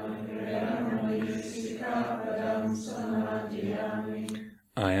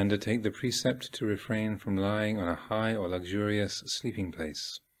 I undertake the precept to refrain from lying on a high or luxurious sleeping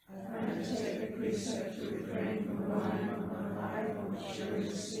place.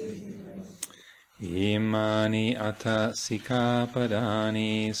 Imani Atta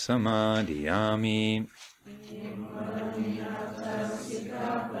Sikkhapadani Samadhiyami.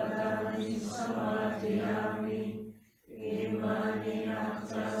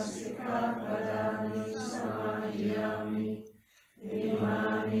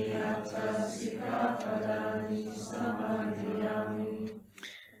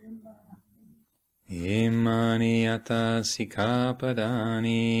 Imani Atta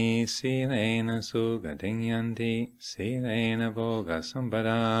Sikkhapadani Silena Sugatinyanti Silena Bhoga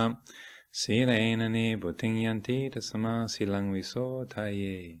Sampada Silena Nibutinyanti Tasama Silang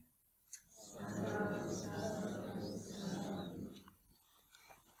Visotaye.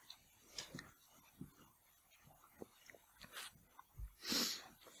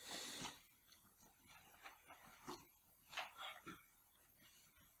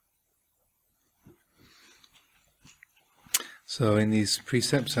 So in these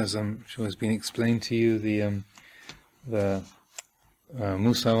precepts, as I'm sure has been explained to you, the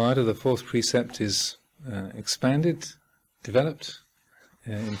Musavada, the fourth precept, is expanded, developed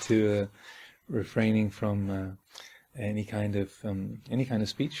into refraining from any kind of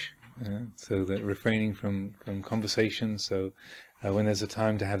speech. So that refraining from conversation. So when there's a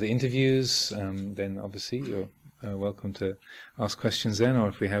time to have the interviews, then obviously you're welcome to ask questions then, or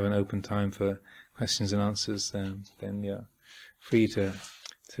if we have an open time for questions and answers, then you're free to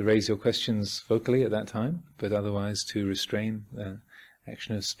raise your questions vocally at that time, but otherwise to restrain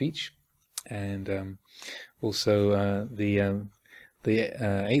action of speech. And also the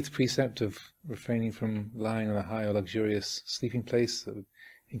eighth precept of refraining from lying on a high or luxurious sleeping place, I would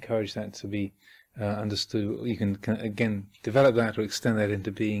encourage that to be understood. You can again develop that or extend that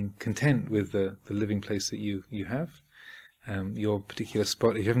into being content with the living place that you have, your particular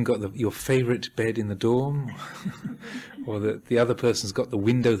spot. If you haven't got your favourite bed in the dorm, or that the other person's got the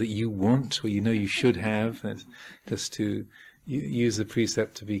window that you want, or you know you should have, just to use the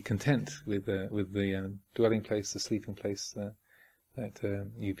precept to be content with the dwelling place, the sleeping place that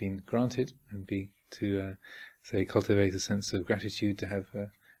you've been granted, and say cultivate a sense of gratitude to have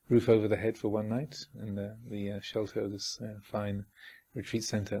a roof over the head for one night, and the shelter of this fine retreat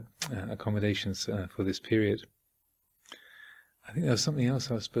center accommodations for this period. I think there was something else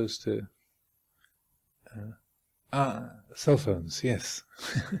I was supposed to... cell phones, yes.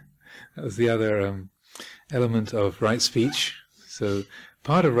 That was the other element of right speech. So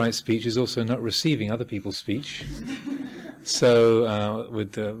part of right speech is also not receiving other people's speech. So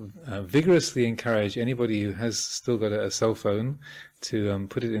would vigorously encourage anybody who has still got a cell phone to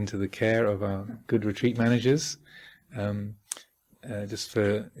put it into the care of our good retreat managers, just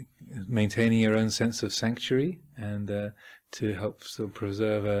for maintaining your own sense of sanctuary, and to help sort of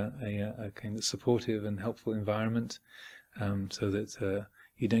preserve a kind of supportive and helpful environment, so that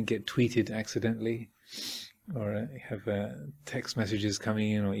you don't get tweeted accidentally, or have text messages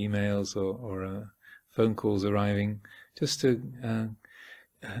coming in, or emails, or phone calls arriving. Just to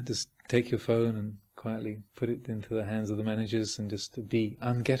just take your phone and quietly put it into the hands of the managers, and just to be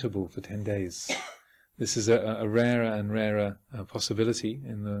ungettable for 10 days. This is a rarer and rarer possibility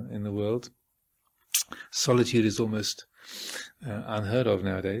in the world. Solitude is almost unheard of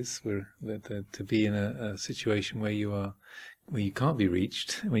nowadays. To be in a situation where you can't be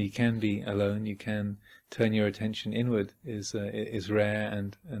reached, where you can be alone, you can turn your attention inward, is rare,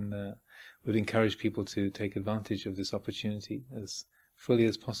 and would encourage people to take advantage of this opportunity as fully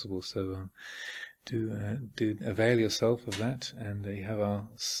as possible. So do avail yourself of that, and you have our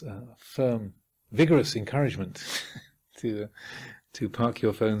firm, vigorous encouragement to park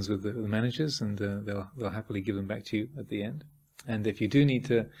your phones with the managers, and they'll happily give them back to you at the end. And if you do need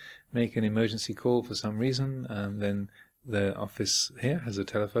to make an emergency call for some reason, then the office here has a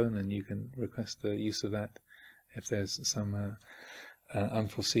telephone, and you can request the use of that. If there's some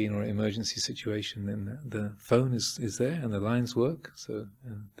unforeseen or emergency situation, then the phone is there and the lines work. So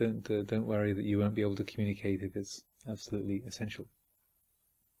don't worry that you won't be able to communicate if it's absolutely essential.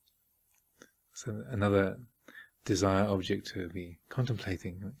 So another desire object to be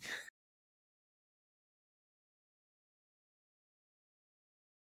contemplating.